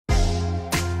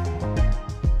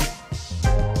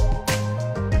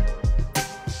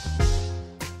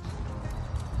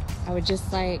I would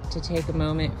just like to take a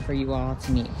moment for you all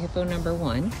to meet hippo number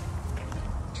 1,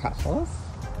 Truffles,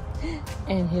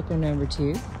 and hippo number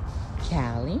 2,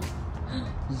 Callie.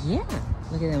 Yeah,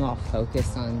 look at them all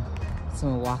focused on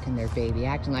someone walking their baby,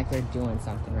 acting like they're doing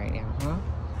something right now, huh?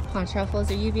 Huh,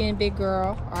 Truffles, are you being a big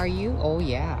girl? Are you? Oh,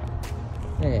 yeah.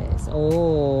 Look at this.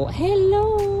 Oh,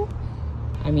 hello.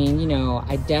 I mean, you know,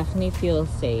 I definitely feel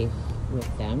safe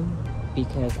with them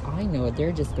because I know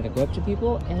they're just going to go up to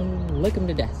people and lick them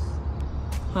to death.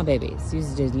 Huh, babies? You're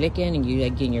just licking and you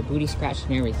like getting your booty scratched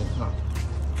and everything, huh?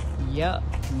 Yup.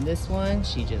 And this one,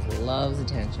 she just loves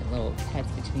attention. Little pets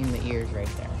between the ears right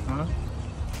there, huh?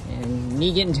 And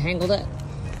me getting tangled up.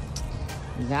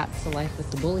 That's the life with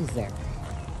the bullies there.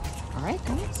 All right,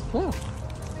 guys. Well,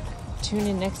 tune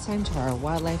in next time to our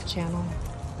wildlife channel.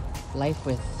 Life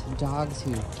with dogs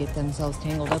who get themselves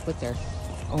tangled up with their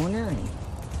owner and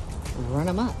run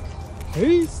amok.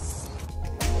 Peace.